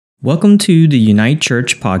Welcome to the Unite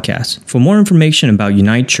Church podcast. For more information about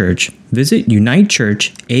Unite Church, visit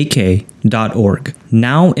unitechurchak.org.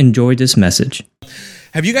 Now enjoy this message.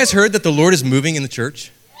 Have you guys heard that the Lord is moving in the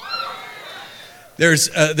church?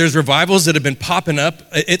 There's revivals that have been popping up.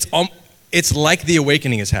 It's like the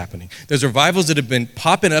awakening is happening. There's revivals that have been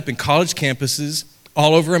popping up in college campuses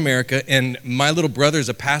all over America, and my little brother is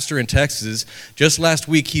a pastor in Texas. Just last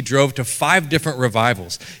week, he drove to 5 different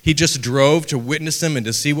revivals. He just drove to witness them and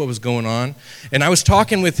to see what was going on. And I was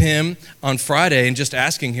talking with him on Friday and just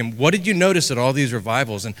asking him, what did you notice at all these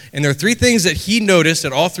revivals? And there are 3 things that he noticed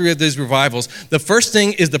at all 3 of these revivals. The first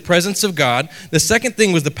thing is the presence of God. The second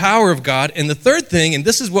thing was the power of God. And the third thing, and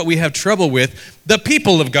this is what we have trouble with, the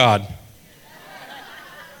people of God.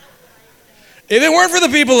 If it weren't for the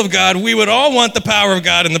people of God, we would all want the power of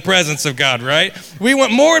God and the presence of God, right? We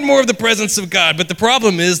want more and more of the presence of God, but the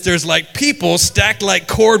problem is there's like people stacked like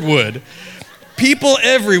cordwood. People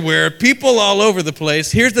everywhere, people all over the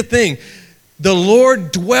place. Here's the thing. The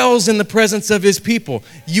Lord dwells in the presence of his people.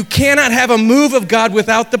 You cannot have a move of God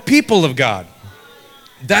without the people of God.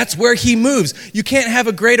 That's where he moves. You can't have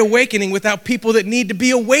a great awakening without people that need to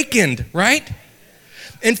be awakened, right?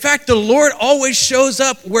 In fact, the Lord always shows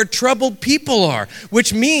up where troubled people are,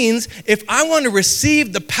 which means if I want to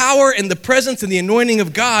receive the power and the presence and the anointing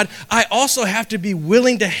of God, I also have to be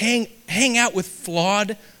willing to hang out with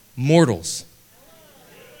flawed mortals.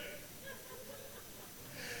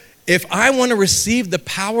 If I want to receive the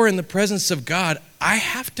power and the presence of God, I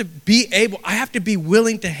have to be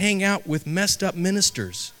willing to hang out with messed up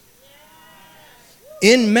ministers.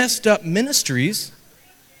 In messed up ministries,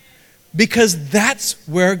 because that's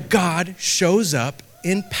where God shows up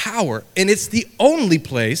in power. And it's the only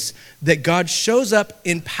place that God shows up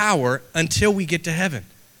in power until we get to heaven.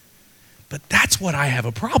 But that's what I have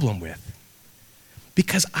a problem with.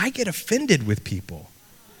 Because I get offended with people.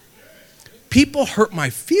 People hurt my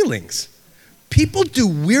feelings. People do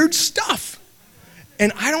weird stuff.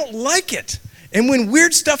 And I don't like it. And when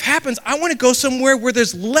weird stuff happens, I want to go somewhere where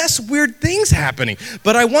there's less weird things happening.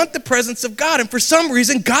 But I want the presence of God. And for some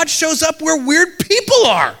reason, God shows up where weird people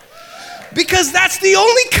are. Because that's the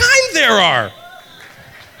only kind there are.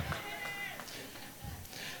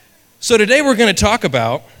 So today we're going to talk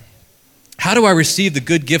about how do I receive the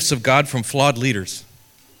good gifts of God from flawed leaders?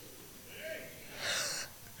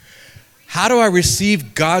 How do I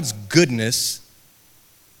receive God's goodness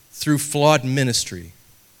through flawed ministry?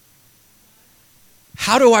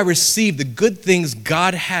 How do I receive the good things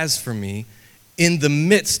God has for me in the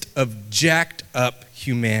midst of jacked up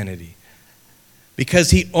humanity? Because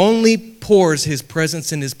he only pours his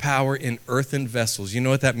presence and his power in earthen vessels. You know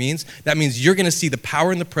what that means? That means you're going to see the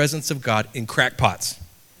power and the presence of God in crackpots.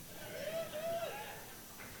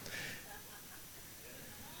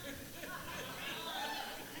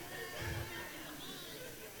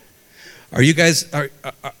 Are you guys,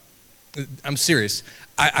 I'm serious.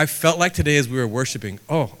 I felt like today as we were worshiping,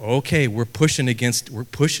 we're pushing against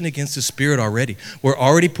the spirit already. We're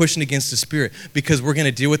already pushing against the spirit because we're going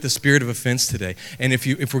to deal with the spirit of offense today. And if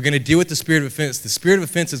we're going to deal with the spirit of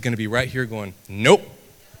offense is going to be right here going, nope.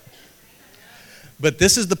 But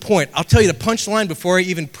this is the point. I'll tell you the punchline before I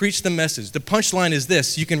even preach the message. The punchline is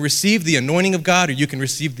this. You can receive the anointing of God or you can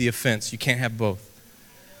receive the offense. You can't have both.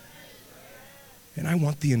 And I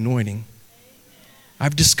want the anointing.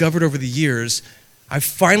 I've discovered over the years, I've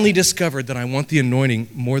finally discovered that I want the anointing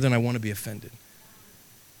more than I want to be offended.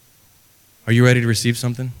 Are you ready to receive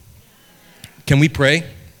something? Can we pray?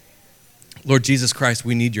 Lord Jesus Christ,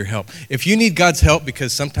 we need your help. If you need God's help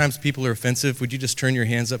because sometimes people are offensive, would you just turn your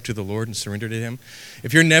hands up to the Lord and surrender to him?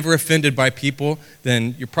 If you're never offended by people,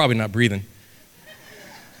 then you're probably not breathing.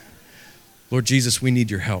 Lord Jesus, we need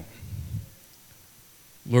your help.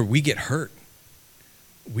 Lord, we get hurt.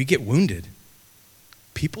 We get wounded.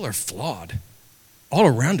 People are flawed. All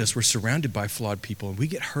around us, we're surrounded by flawed people, and we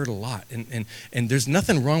get hurt a lot. And there's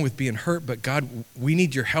nothing wrong with being hurt, but God, we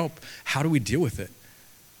need your help. How do we deal with it?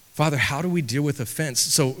 Father, how do we deal with offense?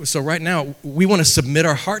 So right now, we want to submit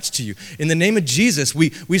our hearts to you. In the name of Jesus, we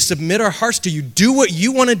submit our hearts to you. Do what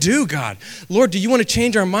you want to do, God. Lord, do you want to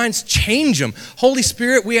change our minds? Change them. Holy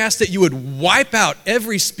Spirit, we ask that you would wipe out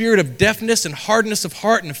every spirit of deafness and hardness of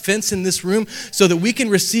heart and offense in this room so that we can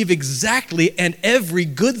receive exactly and every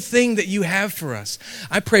good thing that you have for us.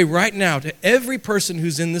 I pray right now to every person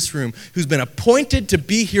who's in this room who's been appointed to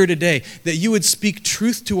be here today that you would speak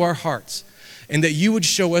truth to our hearts. And that you would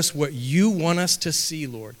show us what you want us to see,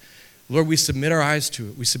 Lord. Lord, we submit our eyes to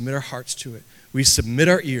it. We submit our hearts to it. We submit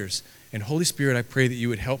our ears. And Holy Spirit, I pray that you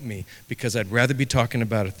would help me because I'd rather be talking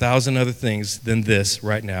about 1,000 other things than this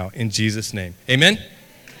right now in Jesus' name. Amen?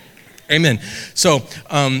 Amen. So,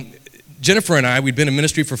 Jennifer and I, we'd been in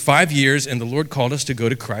ministry for 5 years, and the Lord called us to go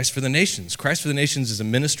to Christ for the Nations. Christ for the Nations is a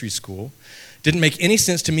ministry school. Didn't make any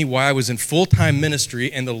sense to me why I was in full-time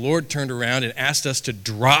ministry, and the Lord turned around and asked us to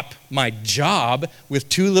drop my job with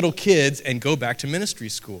 2 little kids and go back to ministry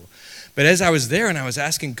school. But as I was there and I was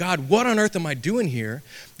asking God, what on earth am I doing here?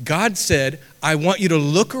 God said, I want you to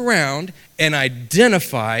look around and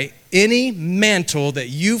identify any mantle that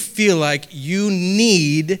you feel like you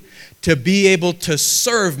need to be able to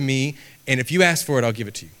serve me, and if you ask for it, I'll give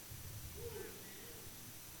it to you.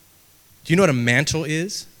 Do you know what a mantle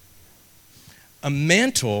is? A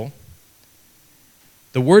mantle,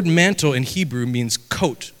 the word mantle in Hebrew means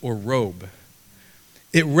coat or robe.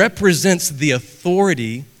 It represents the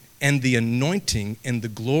authority and the anointing and the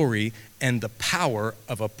glory and the power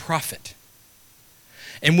of a prophet.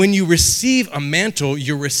 And when you receive a mantle,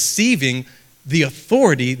 you're receiving the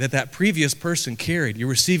authority that that previous person carried. You're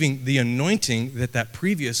receiving the anointing that that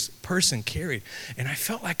previous person carried. And I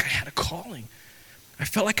felt like I had a calling. I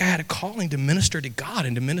felt like I had a calling to minister to God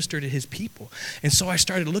and to minister to his people. And so I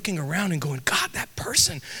started looking around and going, God, that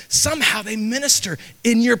person, somehow they minister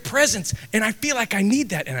in your presence. And I feel like I need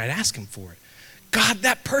that. And I'd ask him for it. God,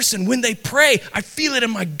 that person, when they pray, I feel it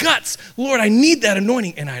in my guts. Lord, I need that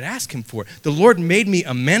anointing. And I'd ask him for it. The Lord made me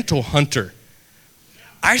a mantle hunter.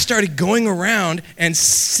 I started going around and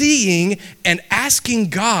seeing and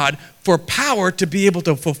asking God for power to be able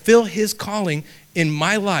to fulfill his calling in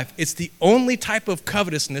my life. It's the only type of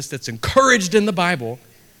covetousness that's encouraged in the Bible,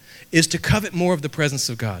 is to covet more of the presence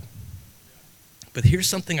of God. But here's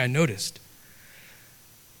something I noticed.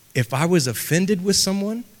 If I was offended with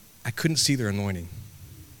someone, I couldn't see their anointing.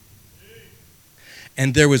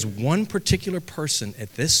 And there was one particular person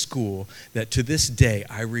at this school that to this day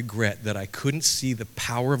I regret that I couldn't see the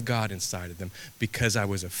power of God inside of them because I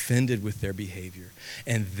was offended with their behavior.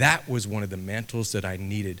 And that was one of the mantles that I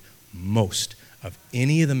needed most of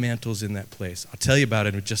any of the mantles in that place. I'll tell you about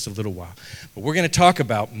it in just a little while. But we're going to talk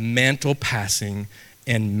about mantle passing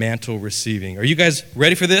and mantle receiving. Are you guys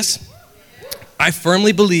ready for this? I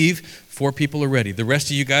firmly believe 4 people are ready. The rest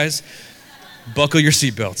of you guys, buckle your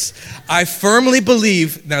seatbelts. I firmly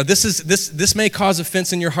believe, now this may cause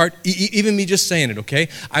offense in your heart, even me just saying it, okay?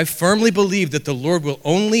 I firmly believe that the Lord will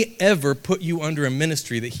only ever put you under a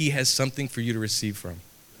ministry that he has something for you to receive from.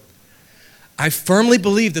 I firmly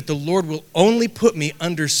believe that the Lord will only put me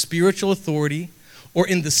under spiritual authority or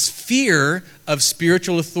in the sphere of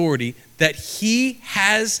spiritual authority that he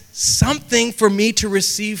has something for me to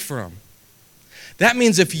receive from. That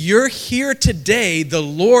means if you're here today, the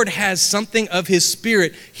Lord has something of his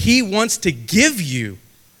Spirit he wants to give you.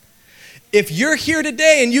 If you're here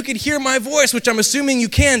today and you can hear my voice, which I'm assuming you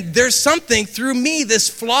can, there's something through me, this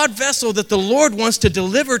flawed vessel, that the Lord wants to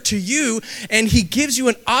deliver to you, and he gives you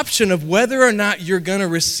an option of whether or not you're going to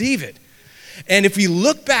receive it. And if we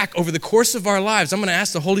look back over the course of our lives, I'm going to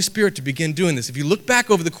ask the Holy Spirit to begin doing this. If you look back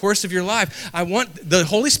over the course of your life, I want the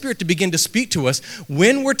Holy Spirit to begin to speak to us.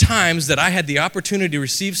 When were times that I had the opportunity to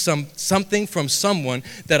receive something from someone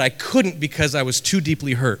that I couldn't because I was too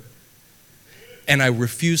deeply hurt? And I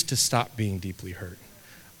refused to stop being deeply hurt.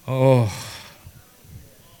 Oh.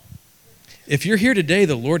 If you're here today,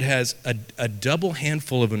 the Lord has a double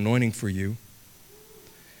handful of anointing for you.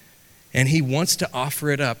 And he wants to offer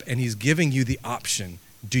it up, and he's giving you the option.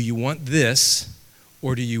 Do you want this,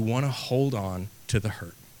 or do you want to hold on to the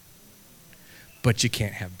hurt? But you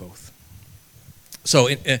can't have both. So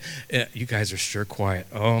you guys are sure quiet.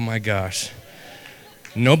 Oh my gosh.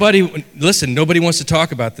 Nobody wants to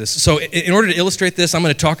talk about this. So in order to illustrate this, I'm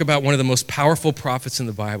going to talk about one of the most powerful prophets in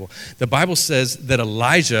the Bible. The Bible says that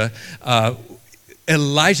Elijah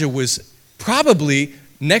was probably,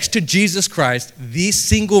 next to Jesus Christ, the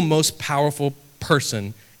single most powerful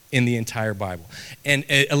person in the entire Bible. And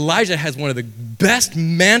Elijah has one of the best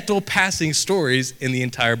mantle-passing stories in the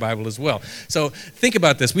entire Bible as well. So think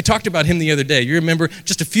about this. We talked about him the other day. You remember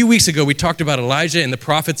just a few weeks ago we talked about Elijah and the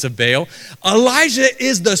prophets of Baal. Elijah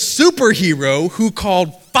is the superhero who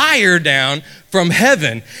called fire down from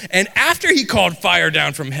heaven. And after he called fire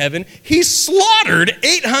down from heaven, he slaughtered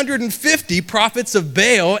 850 prophets of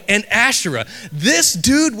Baal and Asherah. This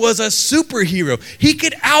dude was a superhero. He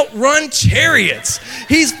could outrun chariots.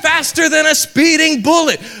 He's faster than a speeding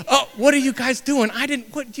bullet. Oh, what are you guys doing?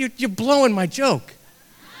 You're blowing my joke.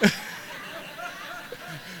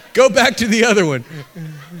 Go back to the other one.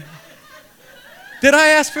 Did I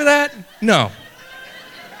ask for that? No.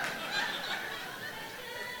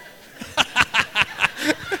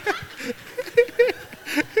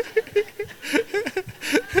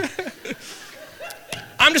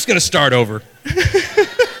 I'm just going to start over.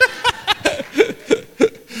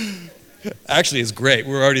 Actually, it's great.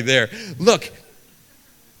 We're already there. Look,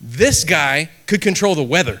 this guy could control the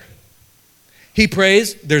weather. He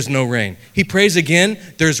prays, there's no rain. He prays again,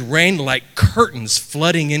 there's rain like curtains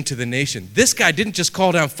flooding into the nation. This guy didn't just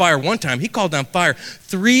call down fire one time, he called down fire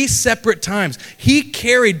 3 separate times. He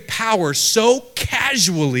carried power so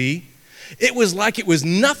casually, it was like it was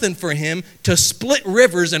nothing for him to split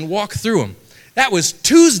rivers and walk through them. That was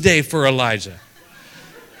Tuesday for Elijah.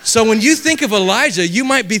 So when you think of Elijah, you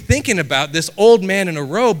might be thinking about this old man in a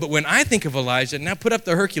robe, but when I think of Elijah, now put up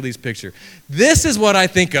the Hercules picture. This is what I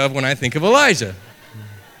think of when I think of Elijah.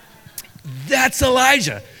 That's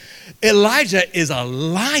Elijah. Elijah is a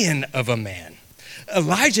lion of a man.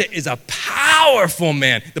 Elijah is a powerful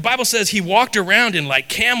man. The Bible says he walked around in like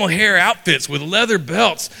camel hair outfits with leather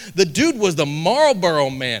belts. The dude was the Marlboro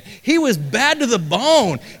man. He was bad to the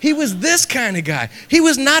bone. He was this kind of guy. He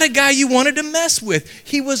was not a guy you wanted to mess with.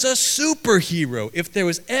 He was a superhero, if there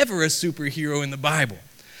was ever a superhero in the Bible.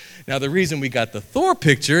 Now, the reason we got the Thor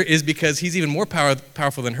picture is because he's even more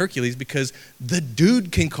powerful than Hercules, because the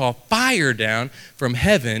dude can call fire down from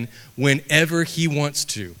heaven whenever he wants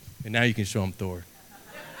to. And now you can show him Thor.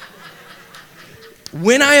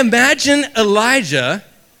 When I imagine Elijah,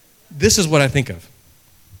 this is what I think of.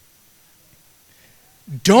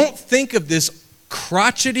 Don't think of this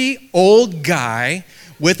crotchety old guy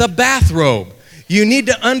with a bathrobe. You need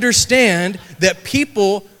to understand that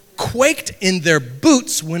people quaked in their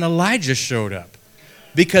boots when Elijah showed up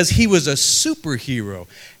because he was a superhero.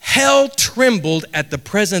 Hell trembled at the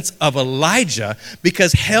presence of Elijah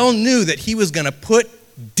because hell knew that he was going to put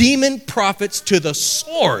demon prophets to the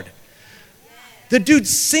sword. The dude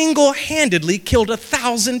single-handedly killed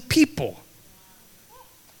 1,000 people.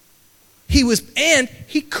 And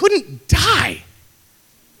he couldn't die.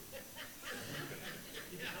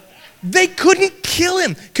 They couldn't kill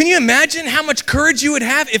him. Can you imagine how much courage you would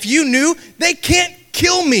have if you knew they can't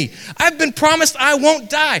kill me? I've been promised I won't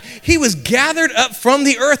die. He was gathered up from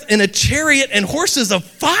the earth in a chariot and horses of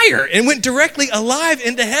fire and went directly alive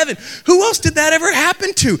into heaven. Who else did that ever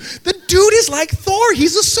happen to? The dude is like Thor.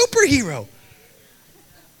 He's a superhero.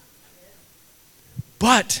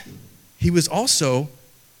 But he was also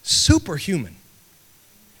superhuman.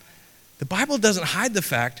 The Bible doesn't hide the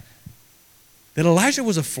fact that Elijah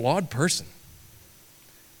was a flawed person.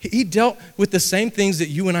 He dealt with the same things that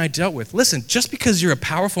you and I dealt with. Listen, just because you're a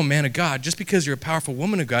powerful man of God, just because you're a powerful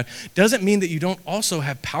woman of God, doesn't mean that you don't also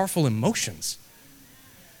have powerful emotions.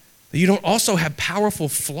 That you don't also have powerful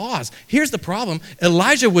flaws. Here's the problem.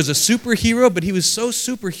 Elijah was a superhero, but he was so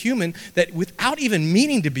superhuman that without even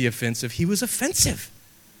meaning to be offensive, he was offensive.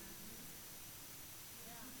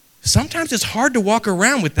 Sometimes it's hard to walk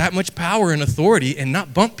around with that much power and authority and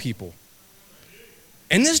not bump people.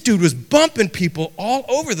 And this dude was bumping people all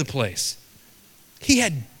over the place. He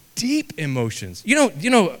had deep emotions. You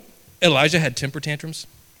know Elijah had temper tantrums?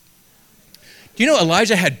 Do you know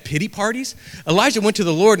Elijah had pity parties? Elijah went to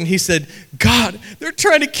the Lord and he said, God, they're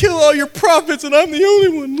trying to kill all your prophets and I'm the only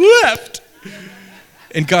one left.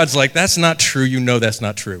 And God's like, that's not true. You know that's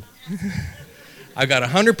not true. I've got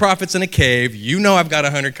 100 prophets in a cave. You know I've got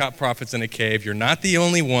 100 prophets in a cave. You're not the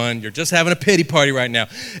only one. You're just having a pity party right now.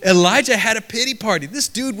 Elijah had a pity party. This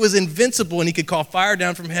dude was invincible and he could call fire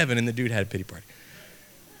down from heaven, and the dude had a pity party.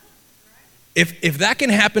 If that can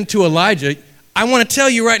happen to Elijah, I want to tell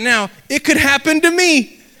you right now, it could happen to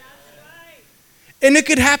me. And it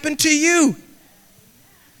could happen to you.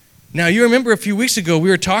 Now, you remember a few weeks ago we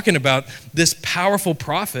were talking about this powerful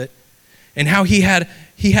prophet and how he had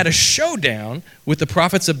a showdown with the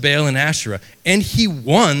prophets of Baal and Asherah, and he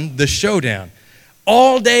won the showdown.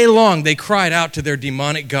 All day long, they cried out to their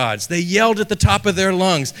demonic gods. They yelled at the top of their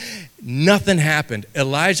lungs. Nothing happened.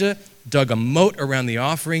 Elijah dug a moat around the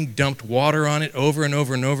offering, dumped water on it over and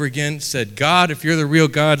over and over again, said, God, if you're the real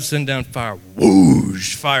God, send down fire.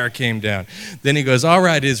 Whoosh, fire came down. Then he goes, all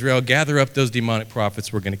right, Israel, gather up those demonic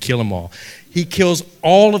prophets. We're going to kill them all. He kills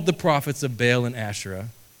all of the prophets of Baal and Asherah.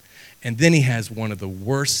 And then he has one of the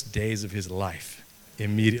worst days of his life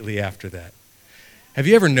immediately after that. Have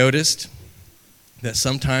you ever noticed that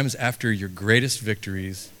sometimes after your greatest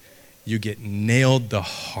victories, you get nailed the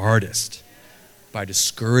hardest by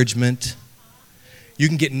discouragement? You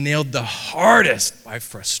can get nailed the hardest by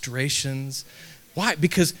frustrations. Why?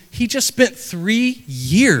 Because he just spent 3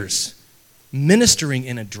 years ministering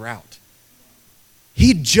in a drought.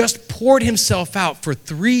 He just poured himself out for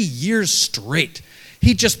 3 years straight.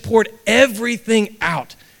 He just poured everything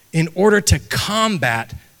out in order to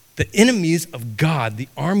combat the enemies of God, the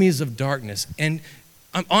armies of darkness. And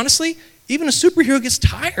honestly, even a superhero gets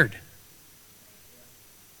tired.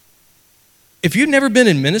 If you've never been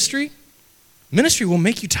in ministry, ministry will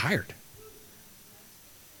make you tired.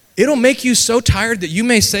 It'll make you so tired that you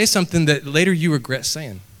may say something that later you regret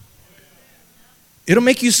saying. It'll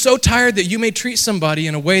make you so tired that you may treat somebody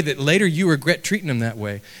in a way that later you regret treating them that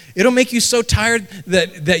way. It'll make you so tired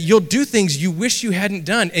that you'll do things you wish you hadn't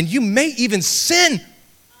done, and you may even sin.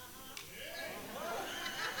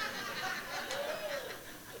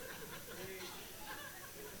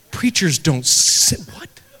 Preachers don't sin. What?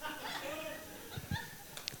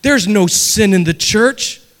 There's no sin in the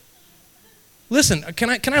church. Listen, can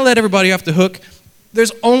I let everybody off the hook?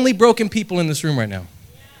 There's only broken people in this room right now.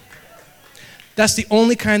 That's the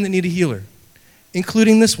only kind that need a healer,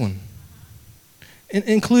 including this one,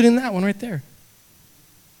 including that one right there.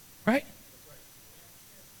 Right?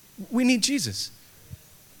 We need Jesus.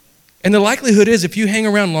 And the likelihood is if you hang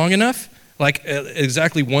around long enough, like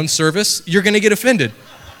exactly one service, you're going to get offended.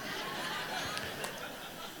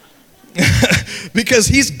 Because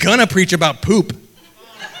he's going to preach about poop.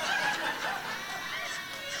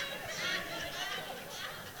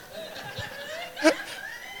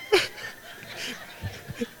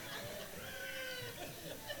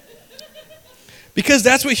 Because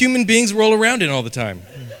that's what human beings roll around in all the time.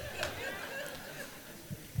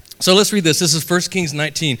 So let's read this. This is 1 Kings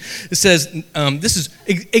 19. It says, this is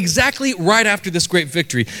exactly right after this great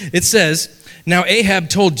victory. It says, now Ahab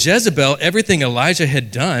told Jezebel everything Elijah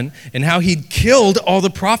had done and how he'd killed all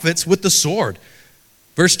the prophets with the sword.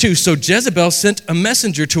 Verse 2, so Jezebel sent a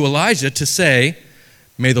messenger to Elijah to say,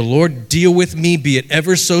 may the Lord deal with me, be it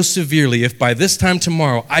ever so severely, if by this time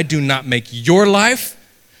tomorrow I do not make your life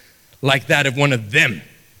like that of one of them.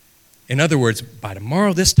 In other words, by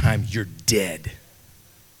tomorrow this time, you're dead.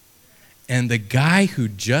 And the guy who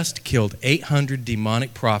just killed 800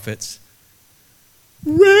 demonic prophets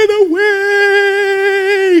ran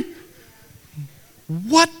away.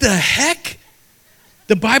 What the heck?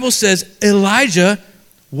 The Bible says Elijah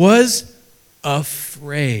was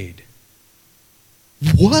afraid.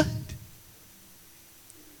 What?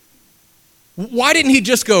 Why didn't he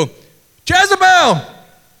just go, Jezebel,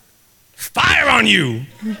 fire on you?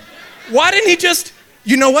 Why didn't he just,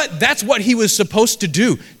 you know what? That's what he was supposed to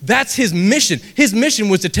do. That's his mission. His mission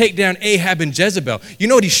was to take down Ahab and Jezebel. You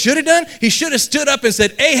know what he should have done? He should have stood up and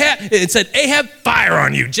said, Ahab, fire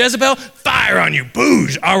on you. Jezebel, fire on you.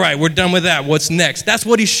 Boosh. All right, we're done with that. What's next? That's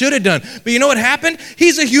what he should have done. But you know what happened?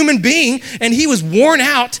 He's a human being, and he was worn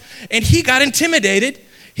out, and he got intimidated.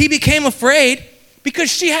 He became afraid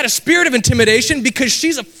because she had a spirit of intimidation because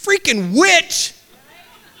she's a freaking witch.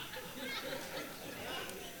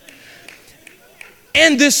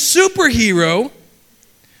 And this superhero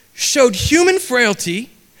showed human frailty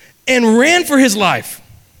and ran for his life.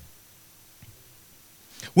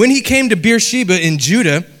 When he came to Beersheba in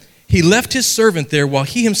Judah, he left his servant there while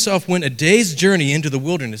he himself went a day's journey into the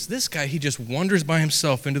wilderness. This guy, he just wanders by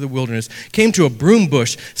himself into the wilderness, came to a broom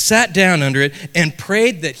bush, sat down under it, and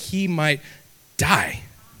prayed that he might die.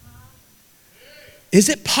 Is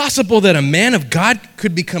it possible that a man of God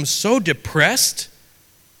could become so depressed,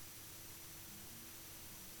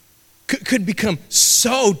 could become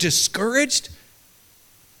so discouraged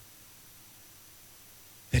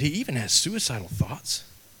that he even has suicidal thoughts?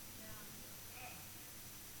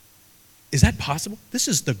 Is that possible? This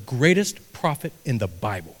is the greatest prophet in the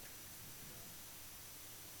Bible.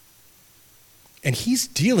 And he's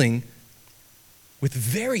dealing with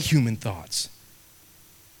very human thoughts.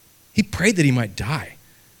 He prayed that he might die.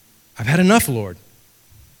 I've had enough, Lord.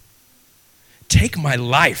 Take my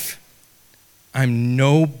life. I'm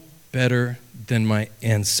no better than my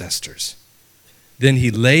ancestors. Then he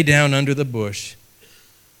lay down under the bush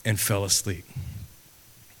and fell asleep.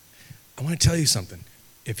 I want to tell you something.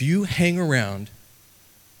 If you hang around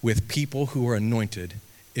with people who are anointed,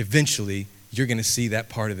 eventually you're going to see that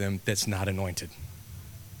part of them that's not anointed.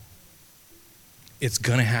 It's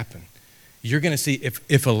going to happen. You're going to see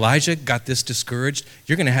if Elijah got this discouraged,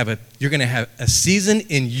 you're going to have a season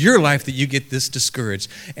in your life that you get this discouraged.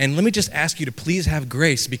 And let me just ask you to please have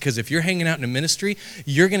grace, because if you're hanging out in a ministry,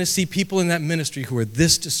 you're going to see people in that ministry who are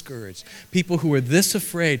this discouraged, people who are this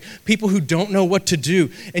afraid, people who don't know what to do.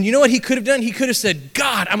 And you know what he could have done? He could have said,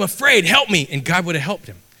 God, I'm afraid, help me. And God would have helped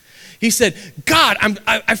him. He said, God,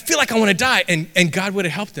 I feel like I want to die. And God would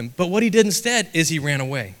have helped him. But what he did instead is he ran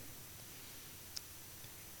away.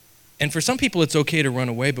 And for some people, it's okay to run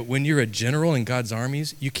away, but when you're a general in God's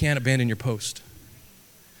armies, you can't abandon your post.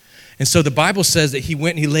 And so the Bible says that he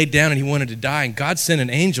went and he laid down and he wanted to die, and God sent an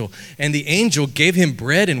angel, and the angel gave him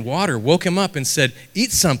bread and water, woke him up and said,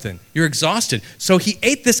 eat something, you're exhausted. So he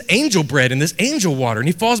ate this angel bread and this angel water, and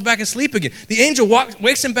he falls back asleep again. The angel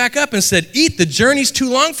wakes him back up and said, eat, the journey's too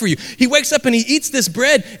long for you. He wakes up and he eats this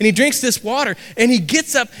bread and he drinks this water, and he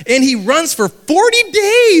gets up and he runs for 40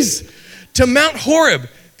 days to Mount Horeb.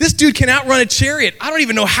 This dude can outrun a chariot. I don't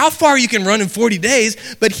even know how far you can run in 40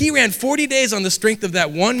 days, but he ran 40 days on the strength of that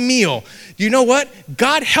one meal. You know what?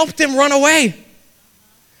 God helped him run away.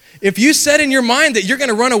 If you said in your mind that you're going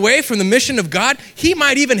to run away from the mission of God, he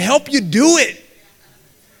might even help you do it.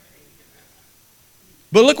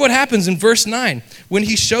 But look what happens in verse 9. When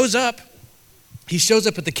he shows up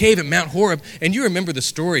at the cave at Mount Horeb, and you remember the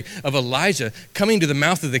story of Elijah coming to the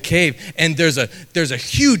mouth of the cave, and there's a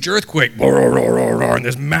huge earthquake, and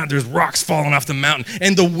there's rocks falling off the mountain,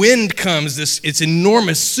 and the wind comes, it's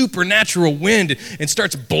enormous supernatural wind, and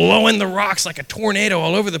starts blowing the rocks like a tornado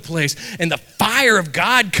all over the place, and the fire of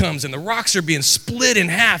God comes, and the rocks are being split in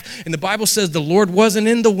half, and the Bible says the Lord wasn't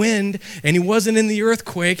in the wind, and he wasn't in the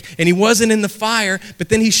earthquake, and he wasn't in the fire, but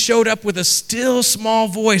then he showed up with a still small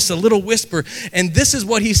voice, a little whisper. And this is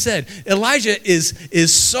what he said. Elijah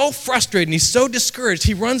is so frustrated and he's so discouraged.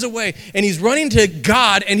 He runs away and he's running to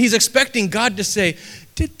God, and he's expecting God to say,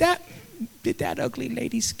 did that ugly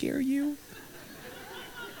lady scare you?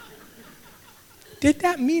 Did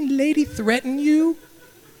that mean lady threaten you?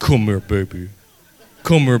 Come here, baby.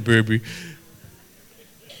 Come here, baby.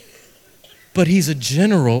 But he's a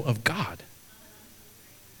general of God.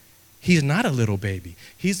 He's not a little baby.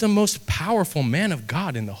 He's the most powerful man of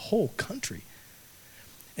God in the whole country.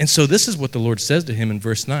 And so this is what the Lord says to him in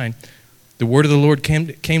verse 9. The word of the Lord came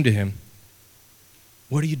to him.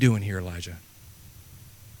 What are you doing here, Elijah?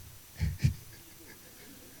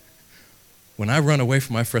 When I run away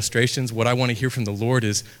from my frustrations, what I want to hear from the Lord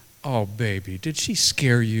is, oh, baby, did she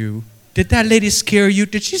scare you? Did that lady scare you?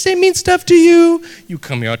 Did she say mean stuff to you? You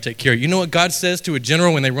come here, I'll take care of you. You know what God says to a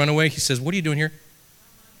general when they run away? He says, what are you doing here?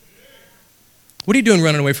 What are you doing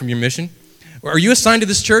running away from your mission? Are you assigned to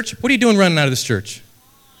this church? What are you doing running out of this church?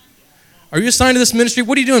 Are you assigned to this ministry?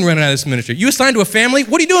 What are you doing running out of this ministry? You assigned to a family?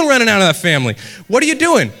 What are you doing running out of that family? What are you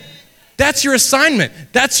doing? That's your assignment.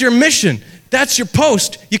 That's your mission. That's your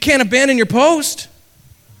post. You can't abandon your post.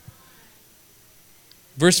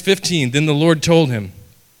 Verse 15, then the Lord told him,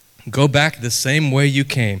 go back the same way you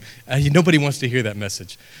came. Nobody wants to hear that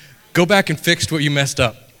message. Go back and fix what you messed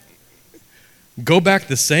up. Go back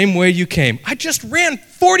the same way you came. I just ran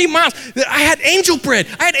 40 miles. I had angel bread.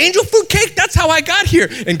 I had angel food cake. That's how I got here.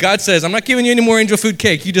 And God says, I'm not giving you any more angel food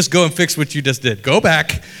cake. You just go and fix what you just did. Go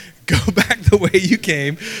back. Go back the way you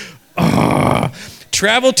came.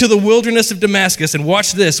 Travel to the wilderness of Damascus, and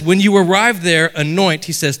watch this. When you arrive there, anoint,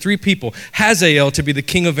 he says, 3 people, Hazael to be the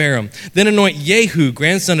king of Aram. Then anoint Jehu,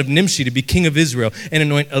 grandson of Nimshi, to be king of Israel. And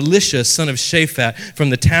anoint Elisha, son of Shaphat, from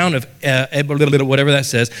the town of whatever that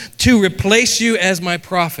says, to replace you as my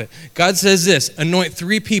prophet. God says this, anoint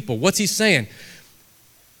 3 people. What's he saying?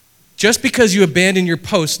 Just because you abandon your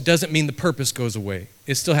post doesn't mean the purpose goes away.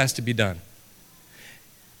 It still has to be done.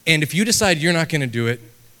 And if you decide you're not going to do it,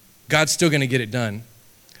 God's still going to get it done.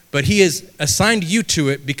 But he has assigned you to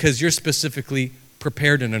it because you're specifically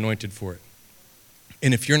prepared and anointed for it.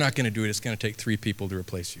 And if you're not going to do it, it's going to take 3 people to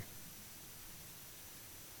replace you.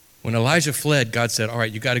 When Elijah fled, God said, all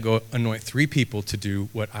right, you got to go anoint 3 people to do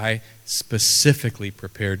what I specifically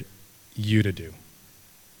prepared you to do.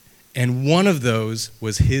 And one of those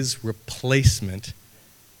was his replacement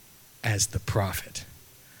as the prophet.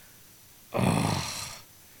 Oh.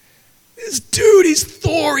 This dude, he's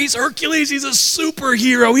Thor, he's Hercules, he's a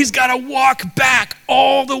superhero. He's got to walk back,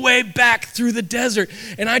 all the way back through the desert.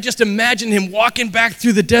 And I just imagine him walking back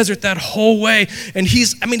through the desert that whole way. And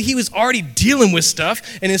he was already dealing with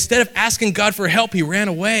stuff. And instead of asking God for help, he ran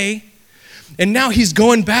away. And now he's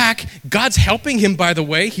going back. God's helping him, by the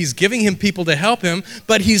way. He's giving him people to help him.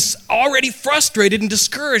 But he's already frustrated and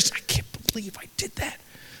discouraged. I can't believe I did that.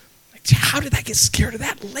 How did I get scared of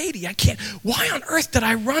that lady? Why on earth did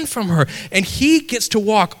I run from her? And he gets to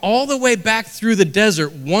walk all the way back through the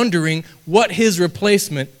desert wondering what his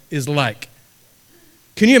replacement is like.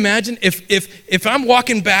 Can you imagine if I'm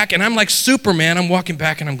walking back and I'm like Superman, I'm walking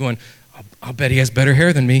back and I'm going, I'll bet he has better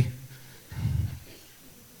hair than me.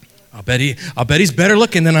 I'll bet he's better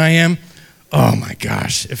looking than I am. Oh my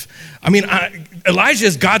gosh. Elijah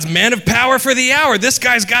is God's man of power for the hour. This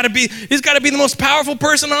guy's got to be the most powerful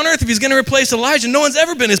person on earth if he's going to replace Elijah. No one's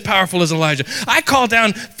ever been as powerful as Elijah. I call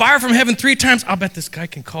down fire from heaven 3 times. I'll bet this guy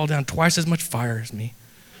can call down twice as much fire as me.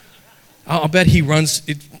 I'll bet he runs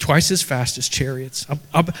twice as fast as chariots.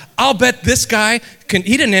 I'll bet this guy he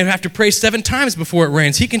didn't even have to pray 7 times before it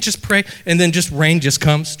rains. He can just pray and then just rain just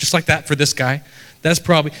comes, just like that for this guy. That's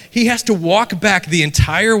probably, he has to walk back the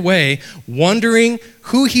entire way wondering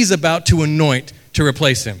who he's about to anoint to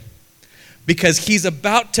replace him. Because he's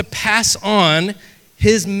about to pass on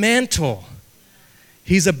his mantle.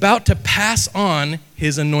 He's about to pass on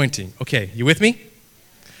his anointing. Okay, you with me?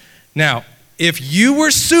 Now, if you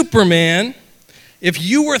were Superman, if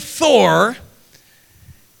you were Thor,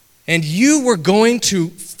 and you were going to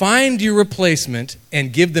find your replacement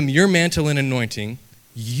and give them your mantle and anointing,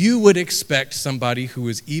 you would expect somebody who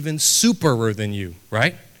is even superer than you,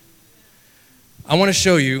 right? I want to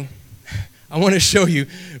show you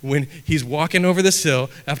when he's walking over this hill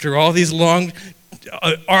after all these long,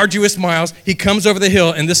 arduous miles. He comes over the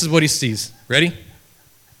hill, and this is what he sees. Ready?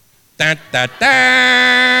 Da, da,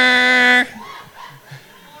 da.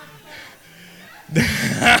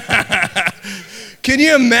 Can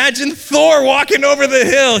you imagine Thor walking over the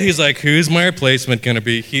hill? He's like, who's my replacement going to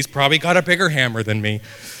be? He's probably got a bigger hammer than me.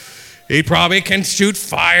 He probably can shoot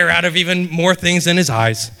fire out of even more things than his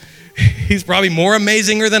eyes. He's probably more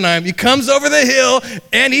amazinger than I am. He comes over the hill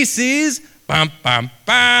and he sees, bam, bam,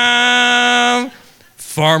 bam,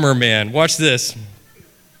 Farmer Man. Watch this.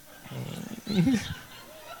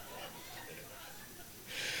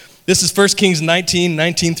 This is 1 Kings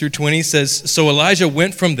 19 through 20. Says, so Elijah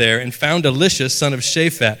went from there and found Elisha, son of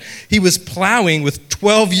Shaphat. He was plowing with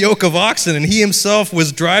 12 yoke of oxen, and he himself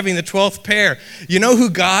was driving the 12th pair. You know who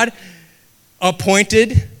God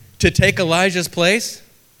appointed to take Elijah's place?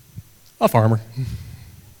 A farmer.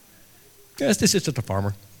 Yes, this is just a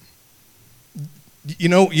farmer. You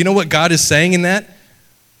know what God is saying in that?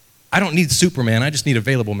 I don't need Superman, I just need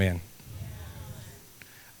available man.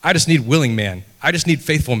 I just need willing man. I just need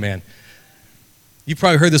faithful man. You've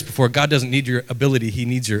probably heard this before. God doesn't need your ability, he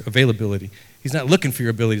needs your availability. He's not looking for your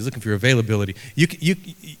ability, he's looking for your availability.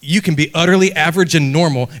 You can be utterly average and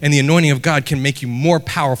normal, and the anointing of God can make you more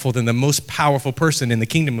powerful than the most powerful person in the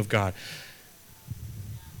kingdom of God.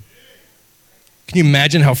 Can you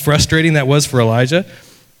imagine how frustrating that was for Elijah?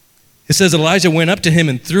 It says Elijah went up to him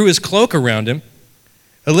and threw his cloak around him.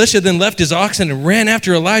 Elisha then left his oxen and ran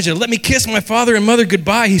after Elijah. Let me kiss my father and mother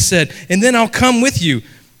goodbye, he said, and then I'll come with you.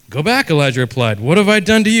 Go back, Elijah replied. What have I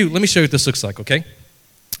done to you? Let me show you what this looks like, okay?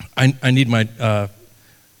 I need my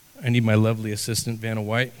lovely assistant, Vanna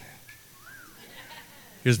White.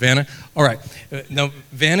 Here's Vanna. All right. Now,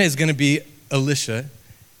 Vanna is going to be Elisha,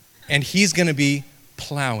 and he's going to be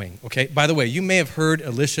plowing, okay? By the way, you may have heard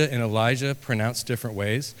Elisha and Elijah pronounced different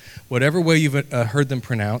ways. Whatever way you've heard them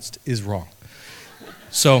pronounced is wrong.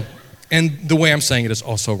 So, and the way I'm saying it is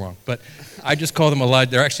also wrong. But I just call them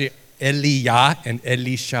Elijah. They're actually Eliah and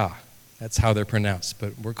Elisha. That's how they're pronounced.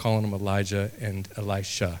 But we're calling them Elijah and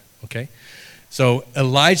Elisha, okay? So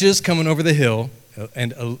Elijah's coming over the hill,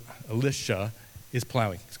 and Elisha is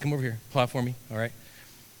plowing. Come over here. Plow for me, all right?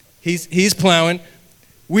 He's plowing.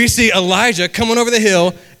 We see Elijah coming over the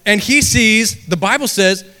hill, and he sees, the Bible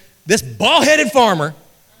says, this bald-headed farmer,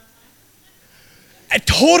 a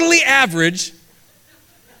totally average,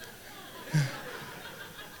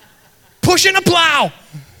 pushing a plow.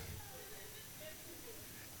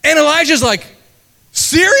 And Elijah's like,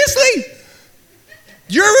 seriously?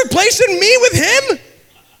 You're replacing me with him?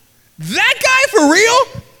 That guy for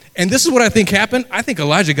real? And this is what I think happened. I think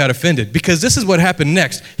Elijah got offended because this is what happened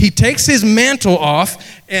next. He takes his mantle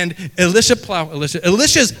off and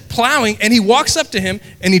Elisha's plowing, and he walks up to him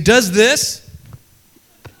and he does this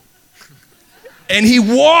and he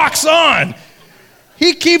walks on.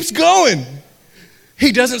 He keeps going.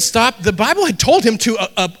 He doesn't stop. The Bible had told him to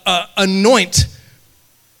anoint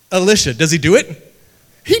Elisha. Does he do it?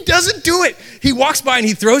 He doesn't do it. He walks by and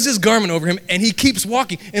he throws his garment over him and he keeps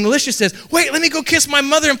walking. And Elisha says, wait, let me go kiss my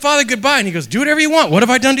mother and father goodbye. And he goes, do whatever you want. What have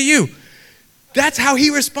I done to you? That's how he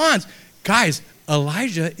responds. Guys,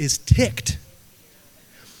 Elijah is ticked.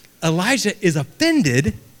 Elijah is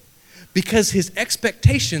offended because his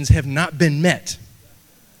expectations have not been met.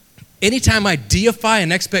 Anytime I deify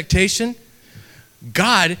an expectation,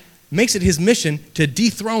 God makes it his mission to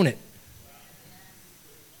dethrone it.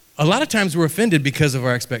 A lot of times we're offended because of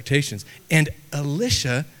our expectations. And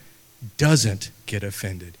Elisha doesn't get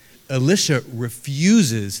offended. Elisha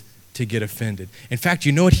refuses to get offended. In fact,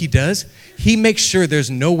 you know what he does? He makes sure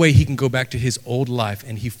there's no way he can go back to his old life,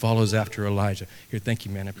 and he follows after Elijah. Here, thank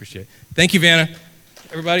you, man. I appreciate it. Thank you, Vanna.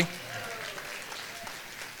 Everybody.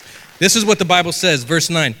 This is what the Bible says,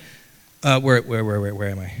 verse 9. Where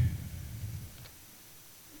am I?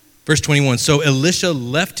 Verse 21, so Elisha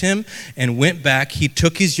left him and went back. He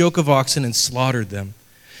took his yoke of oxen and slaughtered them.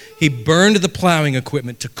 He burned the plowing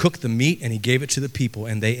equipment to cook the meat, and he gave it to the people,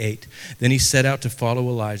 and they ate. Then he set out to follow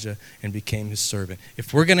Elijah and became his servant.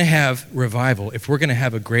 If we're going to have revival, if we're going to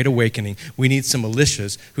have a great awakening, we need some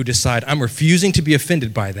Elishas who decide, I'm refusing to be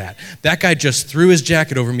offended by that. That guy just threw his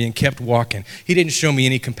jacket over me and kept walking. He didn't show me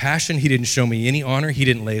any compassion. He didn't show me any honor. He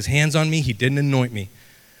didn't lay his hands on me. He didn't anoint me.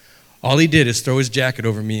 All he did is throw his jacket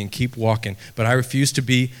over me and keep walking. But I refuse to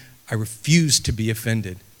be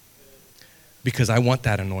offended because I want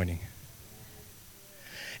that anointing.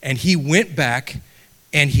 And he went back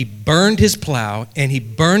and he burned his plow and he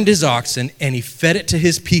burned his oxen and he fed it to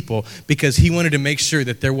his people because he wanted to make sure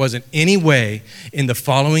that there wasn't any way in the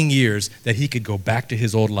following years that he could go back to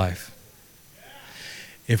his old life.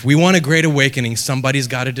 If we want a great awakening, somebody's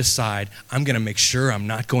got to decide, I'm going to make sure I'm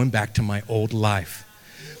not going back to my old life.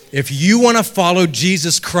 If you want to follow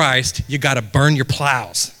Jesus Christ, you got to burn your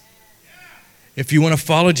plows. If you want to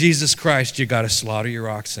follow Jesus Christ, you got to slaughter your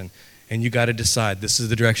oxen. And you got to decide, this is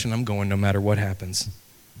the direction I'm going no matter what happens.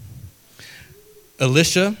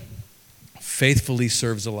 Elisha faithfully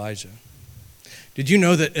serves Elijah. Did you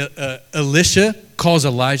know that Elisha calls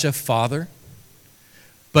Elijah father?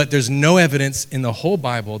 But there's no evidence in the whole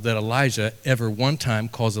Bible that Elijah ever one time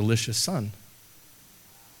calls Elisha son.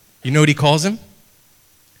 You know what he calls him?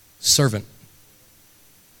 Servant.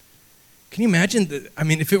 Can you imagine?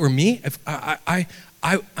 If it were me, if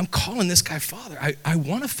I'm calling this guy father. I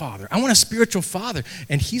want a father. I want a spiritual father.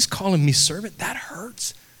 And he's calling me servant. That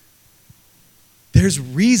hurts. There's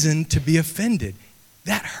reason to be offended.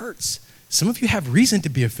 That hurts. Some of you have reason to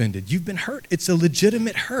be offended. You've been hurt. It's a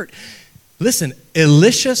legitimate hurt. Listen,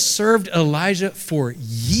 Elisha served Elijah for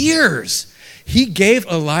years. He gave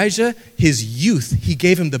Elijah his youth. He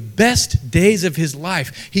gave him the best days of his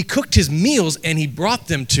life. He cooked his meals and he brought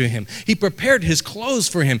them to him. He prepared his clothes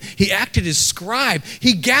for him. He acted as scribe.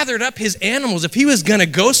 He gathered up his animals. If he was going to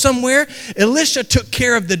go somewhere, Elisha took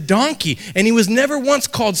care of the donkey. And he was never once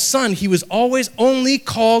called son. He was always only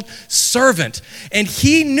called servant. And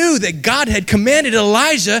he knew that God had commanded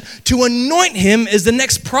Elijah to anoint him as the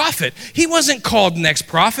next prophet. He wasn't called next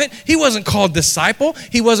prophet. He wasn't called disciple.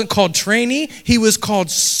 He wasn't called trainee. He was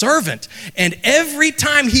called servant. And every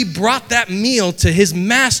time he brought that meal to his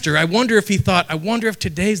master, I wonder if he thought, I wonder if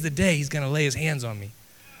today's the day he's going to lay his hands on me.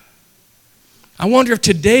 I wonder if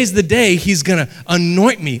today's the day he's going to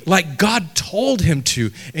anoint me like God told him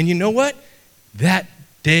to. And you know what? That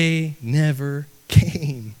day never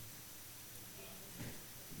came.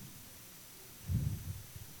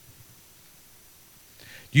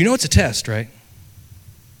 You know it's a test, right?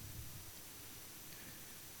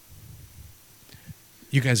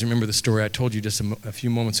 You guys remember the story I told you just a few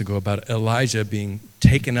moments ago about Elijah being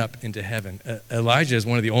taken up into heaven. Elijah is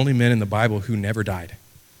one of the only men in the Bible who never died.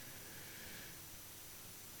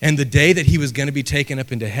 And the day that he was going to be taken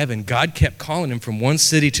up into heaven, God kept calling him from one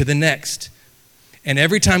city to the next. And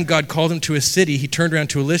every time God called him to a city, he turned around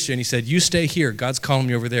to Elisha and he said, you stay here. God's calling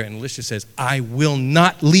me over there. And Elisha says, I will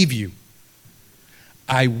not leave you.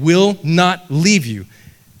 I will not leave you.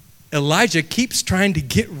 Elijah keeps trying to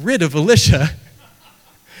get rid of Elisha.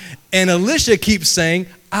 And Elisha keeps saying,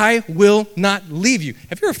 I will not leave you.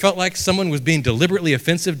 Have you ever felt like someone was being deliberately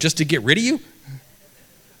offensive just to get rid of you?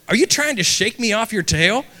 Are you trying to shake me off your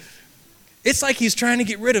tail? It's like he's trying to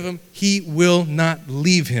get rid of him. He will not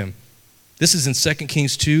leave him. This is in 2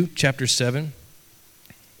 Kings 2, chapter 7.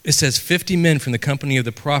 It says, 50 men from the company of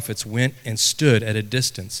the prophets went and stood at a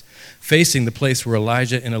distance, facing the place where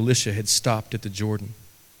Elijah and Elisha had stopped at the Jordan.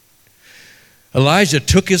 Elijah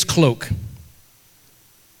took his cloak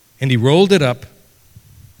and he rolled it up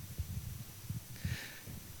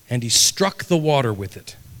and he struck the water with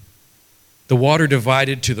it. The water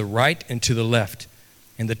divided to the right and to the left,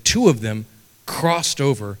 and the two of them crossed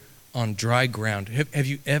over on dry ground. Have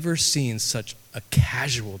you ever seen such a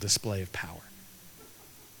casual display of power?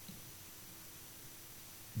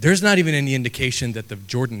 There's not even any indication that the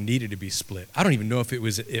Jordan needed to be split. I don't even know if it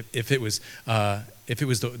was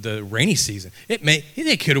the rainy season.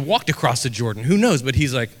 They could have walked across the Jordan. Who knows? But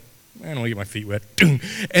he's like, I don't want to get my feet wet. And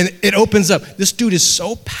it opens up. This dude is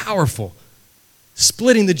so powerful.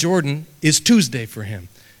 Splitting the Jordan is Tuesday for him.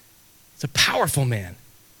 It's a powerful man.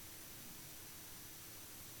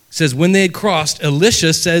 It says, when they had crossed,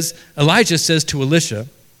 Elijah says to Elisha,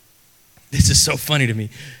 this is so funny to me.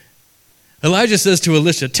 Elijah says to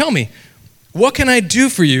Elisha, tell me, what can I do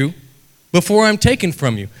for you before I'm taken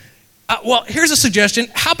from you? Well, here's a suggestion.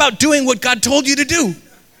 How about doing what God told you to do?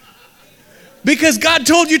 Because God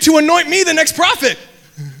told you to anoint me the next prophet.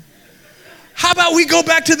 How about we go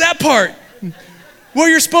back to that part? Well,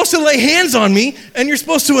 you're supposed to lay hands on me, and you're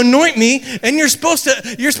supposed to anoint me, and you're supposed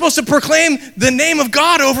to proclaim the name of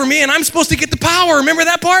God over me, and I'm supposed to get the power. Remember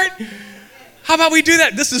that part? How about we do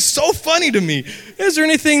that? This is so funny to me. Is there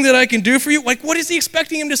anything that I can do for you? Like, what is he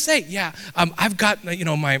expecting him to say? Yeah, I've got,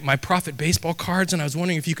 my Prophet baseball cards, and I was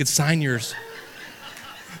wondering if you could sign yours.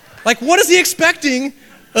 Like, what is he expecting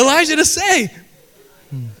Elijah to say?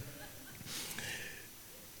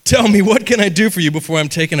 Tell me, what can I do for you before I'm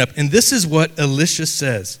taken up? And this is what Elisha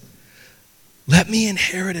says. Let me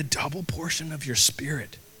inherit a double portion of your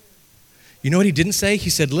spirit. You know what he didn't say? He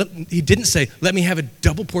didn't say, let me have a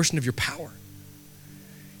double portion of your power.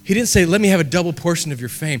 He didn't say, let me have a double portion of your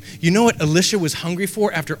fame. You know what Elisha was hungry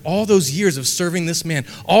for after all those years of serving this man,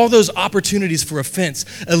 all those opportunities for offense?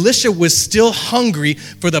 Elisha was still hungry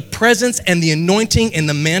for the presence and the anointing and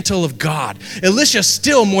the mantle of God. Elisha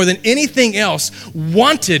still, more than anything else,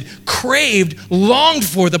 wanted, craved, longed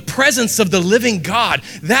for the presence of the living God.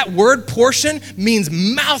 That word portion means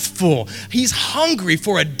mouthful. He's hungry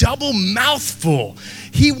for a double mouthful.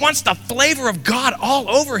 He wants the flavor of God all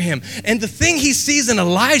over him. And the thing he sees in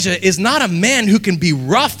Elijah is not a man who can be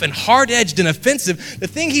rough and hard-edged and offensive. The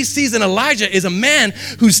thing he sees in Elijah is a man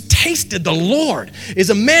who's tasted the Lord, is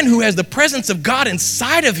a man who has the presence of God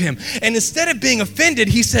inside of him. And instead of being offended,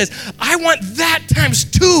 he says, I want that times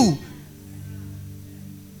 2.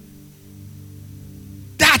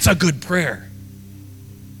 That's a good prayer.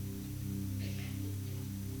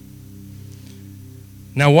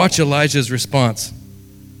 Now watch Elijah's response.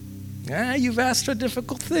 You've asked a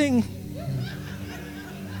difficult thing.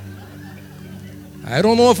 I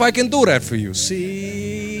don't know if I can do that for you.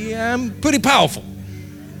 See, I'm pretty powerful.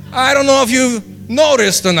 I don't know if you've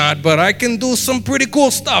noticed or not, but I can do some pretty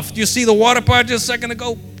cool stuff. Do you see the water part just a second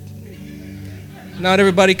ago? Not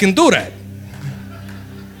everybody can do that.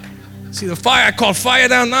 See the fire, I called fire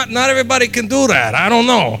down. Not everybody can do that. I don't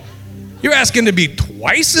know. You're asking to be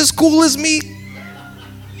twice as cool as me?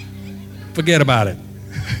 Forget about it.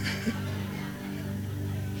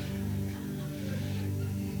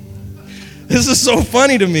 This is so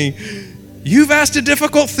funny to me. You've asked a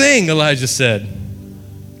difficult thing, Elijah said.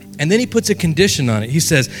 And then he puts a condition on it. He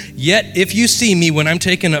says, yet if you see me when I'm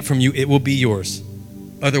taken up from you, it will be yours.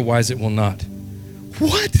 Otherwise, it will not.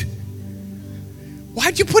 What?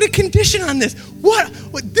 Why'd you put a condition on this? What?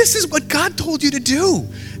 This is what God told you to do.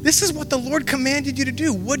 This is what the Lord commanded you to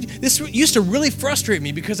do. This used to really frustrate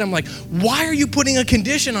me because I'm like, why are you putting a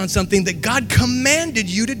condition on something that God commanded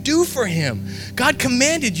you to do for him? God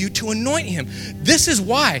commanded you to anoint him. This is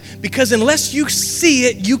why. Because unless you see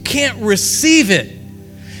it, you can't receive it.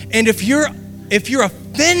 And if you're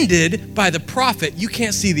offended by the prophet, you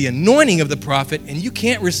can't see the anointing of the prophet, and you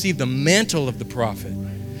can't receive the mantle of the prophet.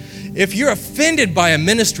 If you're offended by a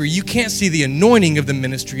ministry, you can't see the anointing of the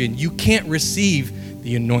ministry, and you can't receive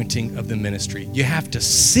the anointing of the ministry. You have to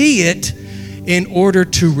see it in order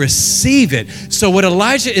to receive it. So what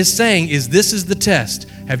Elijah is saying is, this is the test.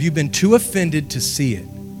 Have you been too offended to see it?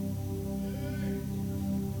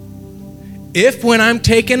 If when I'm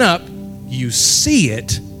taken up, you see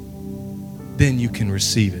it, then you can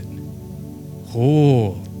receive it.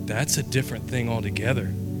 Oh, that's a different thing altogether.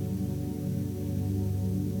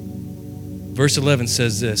 Verse 11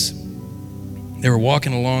 says this. They were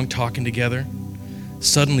walking along, talking together.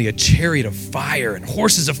 Suddenly a chariot of fire and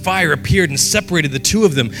horses of fire appeared and separated the two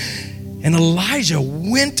of them. And Elijah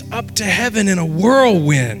went up to heaven in a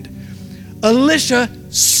whirlwind. Elisha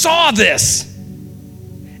saw this.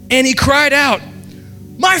 And he cried out,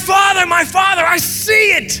 my father, I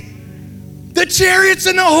see it. The chariots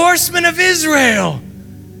and the horsemen of Israel.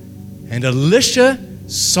 And Elisha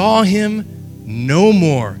saw him no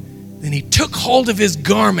more. Then he took hold of his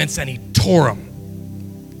garments and he tore them.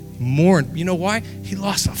 Mourned. You know why? He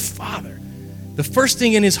lost a father. The first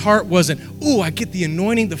thing in his heart wasn't, I get the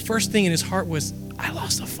anointing. The first thing in his heart was, I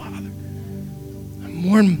lost a father.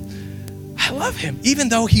 I love him, even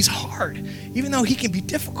though he's hard, even though he can be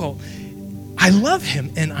difficult. I love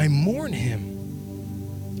him and I mourn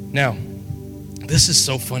him. Now, this is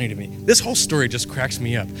so funny to me. This whole story just cracks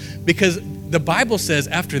me up because the Bible says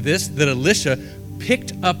after this that Elisha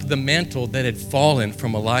picked up the mantle that had fallen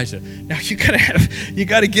from Elijah. Now you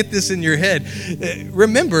gotta get this in your head.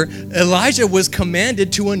 Remember, Elijah was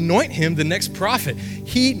commanded to anoint him the next prophet.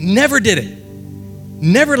 He never did it.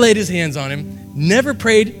 Never laid his hands on him, never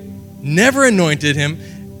prayed, never anointed him,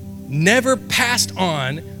 never passed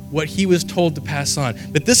on what he was told to pass on.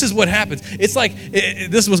 But this is what happens. It's like,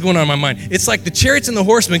 this is what's going on in my mind. It's like the chariots and the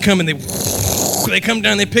horsemen come and they come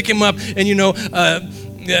down, they pick him up, and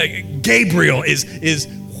Gabriel is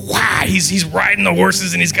wow, he's riding the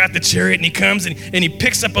horses and he's got the chariot and he comes and he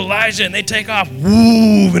picks up Elijah and they take off.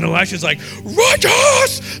 Woo! And Elisha's like,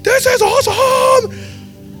 righteous! This is awesome!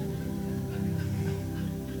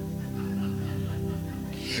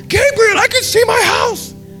 Gabriel, I can see my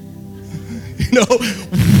house.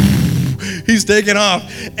 He's taking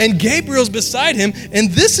off. And Gabriel's beside him, and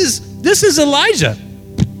this is Elijah.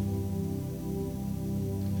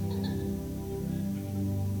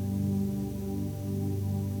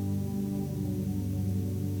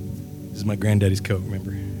 This is my granddaddy's coat,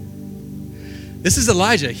 remember? This is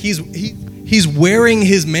Elijah. He's wearing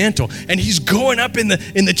his mantle, and he's going up in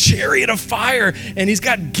the chariot of fire, and he's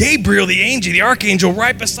got Gabriel, the angel, the archangel,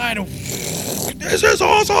 right beside him. This is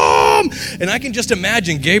awesome! And I can just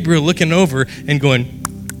imagine Gabriel looking over and going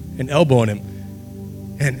and elbowing him.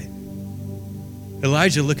 And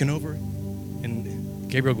Elijah looking over and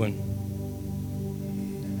Gabriel going.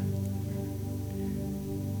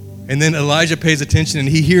 And then Elijah pays attention and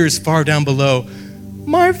he hears far down below,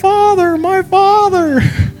 my father, my father.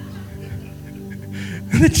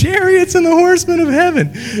 The chariots and the horsemen of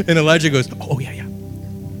heaven. And Elijah goes, oh, yeah.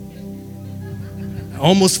 I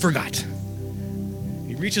almost forgot.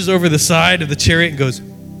 He reaches over the side of the chariot and goes.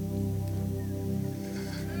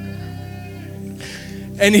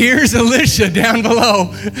 And here's Elisha down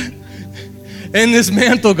below. And this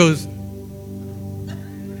mantle goes.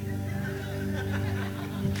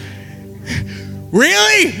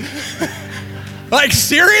 Really? Like,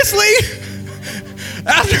 seriously?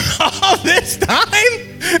 After all this time?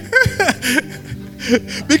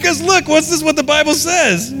 Because look, what's this what the Bible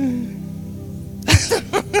says?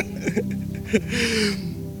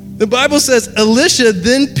 The Bible says, Elisha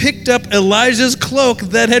then picked up Elijah's cloak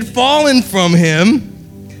that had fallen from him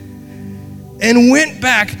and went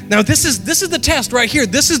back. Now, this is the test right here.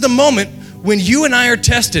 This is the moment when you and I are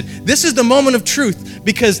tested. This is the moment of truth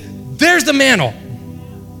because there's the mantle.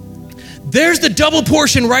 There's the double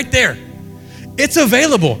portion right there. It's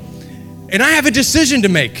available. And I have a decision to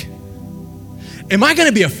make. Am I going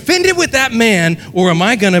to be offended with that man or am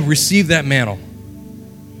I going to receive that mantle?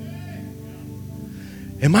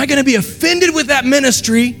 Am I going to be offended with that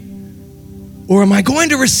ministry or am I going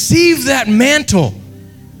to receive that mantle?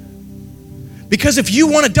 Because if you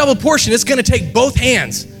want a double portion, it's going to take both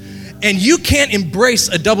hands. And you can't embrace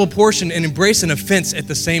a double portion and embrace an offense at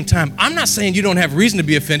the same time. I'm not saying you don't have reason to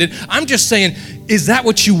be offended. I'm just saying, is that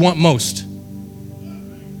what you want most?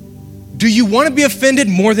 Do you want to be offended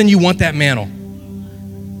more than you want that mantle?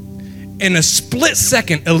 In a split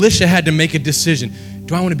second, Elisha had to make a decision.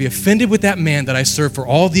 Do I want to be offended with that man that I served for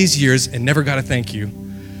all these years and never got a thank you?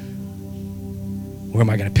 Or am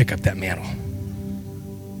I going to pick up that mantle?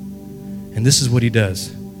 And this is what he does.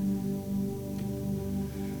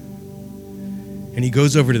 And he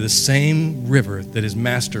goes over to the same river that his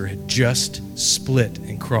master had just split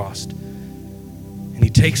and crossed. And he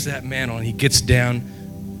takes that mantle and he gets down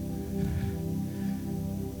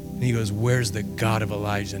and he goes, where's the God of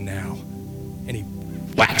Elijah now? And he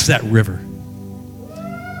whacks that river.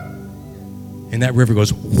 And that river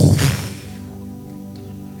goes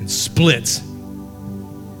and splits.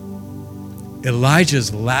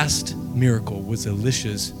 Elijah's last miracle was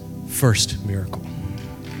Elisha's first miracle.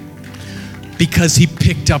 Because he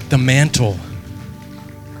picked up the mantle.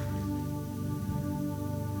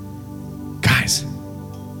 Guys,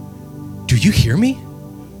 do you hear me?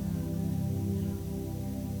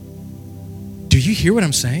 Do you hear what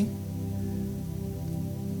I'm saying?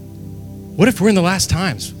 What if we're in the last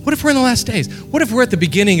times? What if we're in the last days? What if we're at the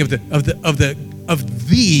beginning of the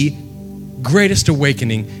greatest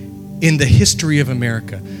awakening in the history of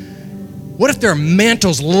America? What if there are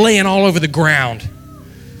mantles laying all over the ground?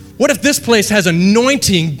 What if this place has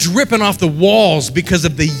anointing dripping off the walls because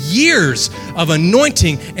of the years of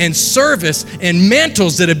anointing and service and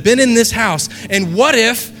mantles that have been in this house? And what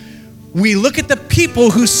if we look at the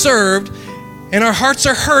people who served and our hearts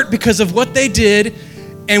are hurt because of what they did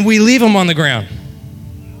and we leave them on the ground?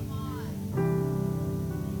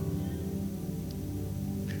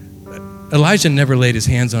 Elijah never laid his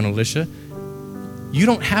hands on Elisha. You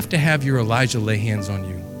don't have to have your Elijah lay hands on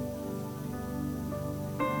you.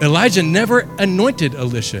 Elijah never anointed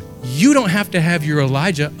Elisha. You don't have to have your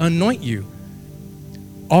Elijah anoint you.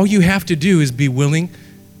 All you have to do is be willing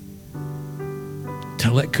to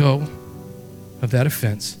let go of that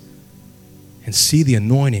offense and see the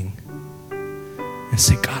anointing and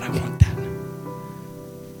say, God, I want that.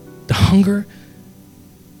 The hunger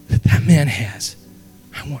that that man has,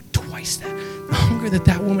 I want twice that. The hunger that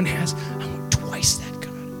that woman has, I want twice that,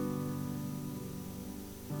 God.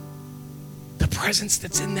 The presence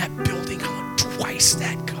that's in that building, I want twice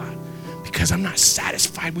that, God. because I'm not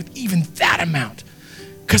satisfied with even that amount.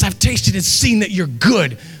 Because I've tasted and seen that you're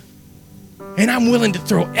good. And I'm willing to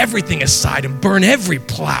throw everything aside and burn every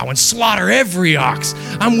plow and slaughter every ox.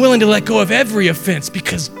 I'm willing to let go of every offense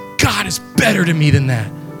because God is better to me than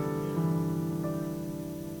that.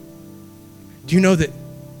 Do you know that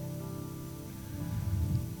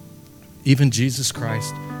even Jesus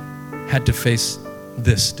Christ had to face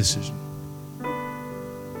this decision?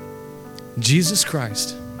 Jesus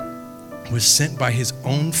Christ was sent by his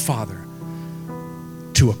own Father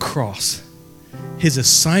to a cross. His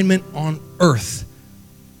assignment on earth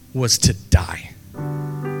was to die.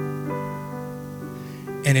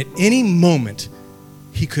 And at any moment,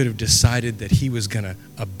 he could have decided that he was going to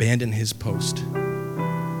abandon his post.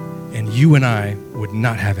 And you and I would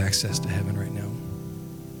not have access to heaven right now.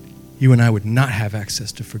 You and I would not have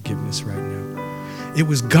access to forgiveness right now. It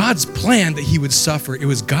was God's plan that he would suffer. It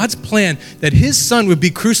was God's plan that his son would be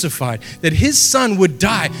crucified, that his son would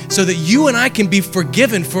die so that you and I can be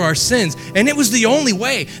forgiven for our sins. And it was the only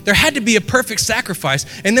way. There had to be a perfect sacrifice.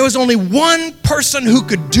 And there was only one person who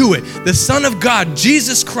could do it, the Son of God,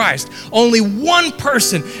 Jesus Christ. Only one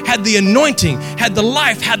person had the anointing, had the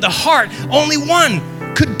life, had the heart. Only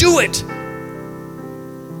one could do it.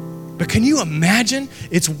 But can you imagine?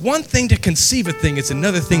 It's one thing to conceive a thing, it's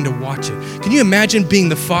another thing to watch it. Can you imagine being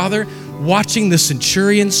the father watching the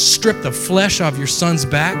centurion strip the flesh off your son's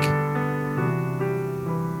back?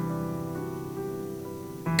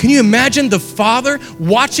 Can you imagine the father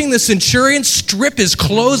watching the centurion strip his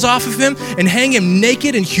clothes off of him and hang him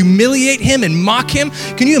naked and humiliate him and mock him?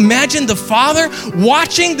 Can you imagine the father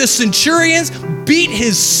watching the centurions beat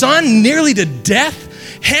his son nearly to death?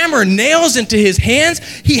 Hammer nails into his hands?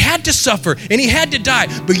 He had to suffer and he had to die,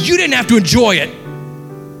 but you didn't have to enjoy it.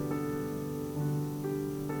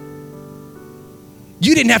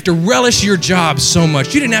 You didn't have to relish your job so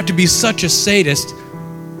much. You didn't have to be such a sadist.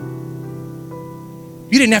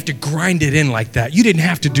 You didn't have to grind it in like that. You didn't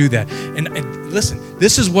have to do that. And listen,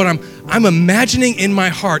 this is what I'm imagining in my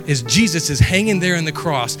heart as Jesus is hanging there on the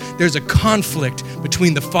cross. There's a conflict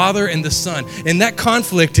between the Father and the Son. And that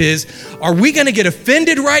conflict is, are we going to get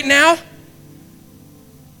offended right now?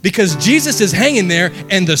 Because Jesus is hanging there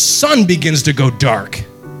and the sun begins to go dark.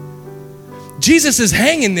 Jesus is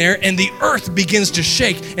hanging there and the earth begins to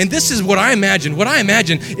shake. And this is what I imagine. What I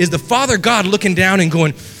imagine is the Father God looking down and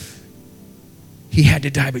going, he had to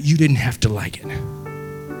die, but you didn't have to like it.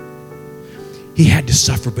 He had to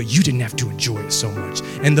suffer, but you didn't have to enjoy it so much.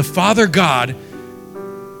 And the Father God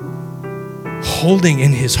holding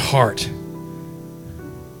in his heart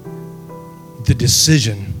the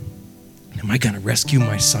decision, am I going to rescue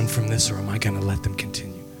my son from this or am I going to let them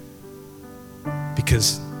continue?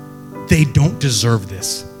 Because they don't deserve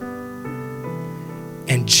this.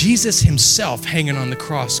 And Jesus himself hanging on the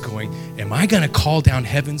cross going, am I going to call down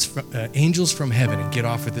angels from heaven and get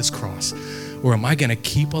off of this cross? Or am I going to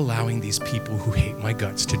keep allowing these people who hate my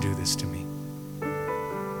guts to do this to me?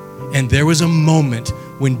 And there was a moment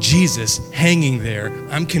when Jesus hanging there,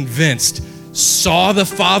 I'm convinced, saw the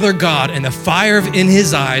Father God and the fire in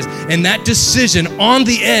his eyes and that decision on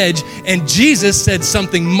the edge. And Jesus said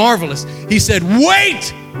something marvelous. He said,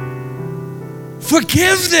 wait,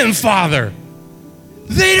 forgive them, Father.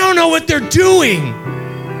 They don't know what they're doing.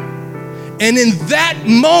 And in that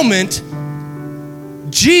moment,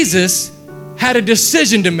 Jesus had a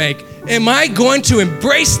decision to make. Am I going to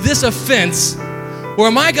embrace this offense or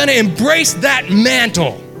am I going to embrace that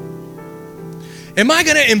mantle? Am I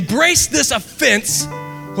going to embrace this offense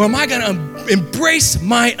or am I going to embrace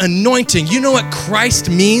my anointing? You know what Christ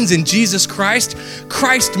means in Jesus Christ?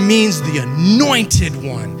 Christ means the anointed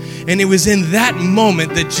one. And it was in that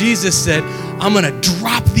moment that Jesus said, I'm going to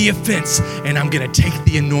drop the offense and I'm going to take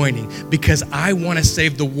the anointing because I want to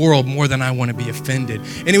save the world more than I want to be offended.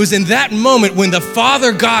 And it was in that moment when the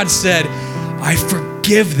Father God said, I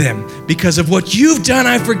forgive them because of what you've done.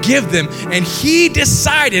 I forgive them. And he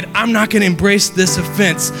decided, I'm not going to embrace this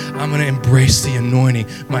offense. I'm going to embrace the anointing.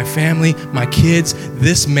 My family, my kids,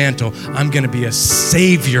 this mantle. I'm going to be a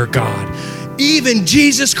savior God. Even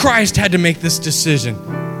Jesus Christ had to make this decision.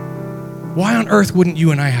 Why on earth wouldn't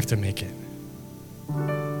you and I have to make it?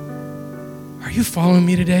 Are you following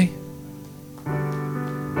me today?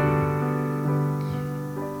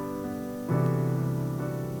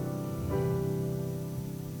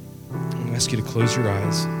 I'm going to ask you to close your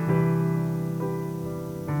eyes.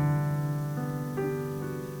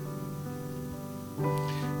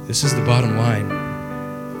 This is the bottom line.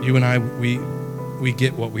 You and I, we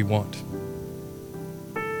get what we want.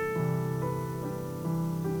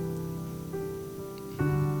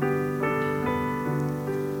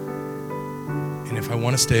 And if I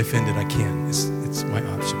want to stay offended, I can. It's my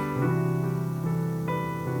option.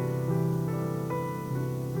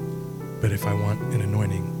 But if I want an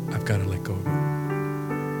anointing, I've got to let go of it.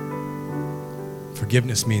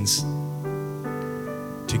 Forgiveness means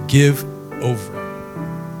to give over.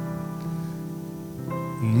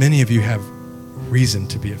 Many of you have reason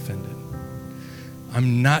to be offended.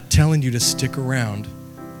 I'm not telling you to stick around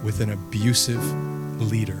with an abusive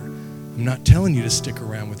leader. I'm not telling you to stick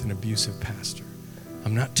around with an abusive pastor.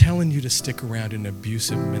 I'm not telling you to stick around in an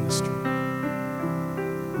abusive ministry.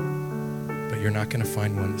 But you're not going to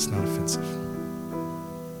find one that's not offensive.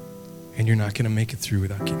 And you're not going to make it through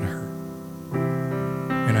without getting hurt.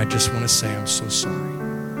 And I just want to say I'm so sorry.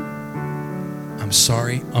 I'm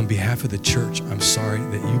sorry on behalf of the church. I'm sorry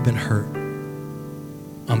that you've been hurt.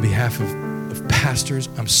 On behalf of pastors,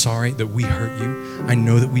 I'm sorry that we hurt you. I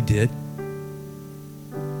know that we did.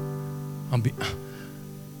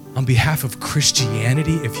 On behalf of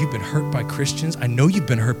Christianity, if you've been hurt by Christians, I know you've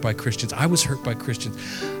been hurt by Christians. I was hurt by Christians.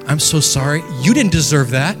 I'm so sorry. You didn't deserve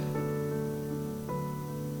that.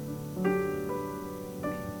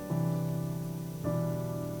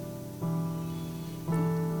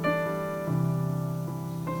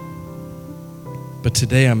 But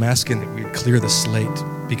today I'm asking that we clear the slate,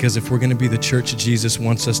 because if we're going to be the church Jesus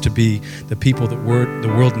wants us to be, the people that the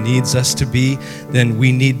world needs us to be, then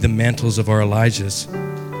we need the mantles of our Elijahs.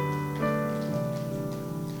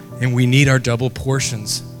 And we need our double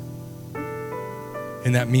portions.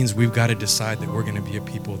 And that means we've got to decide that we're going to be a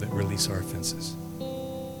people that release our offenses.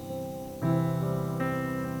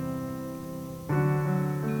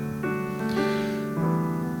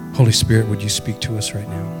 Holy Spirit, would you speak to us right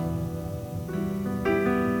now?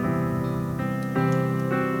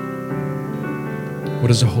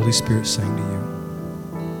 What is the Holy Spirit saying to you?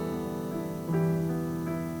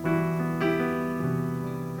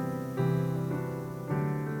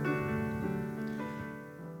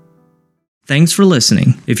 Thanks for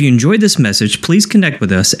listening. If you enjoyed this message, please connect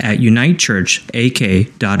with us at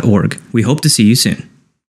unitechurchak.org. We hope to see you soon.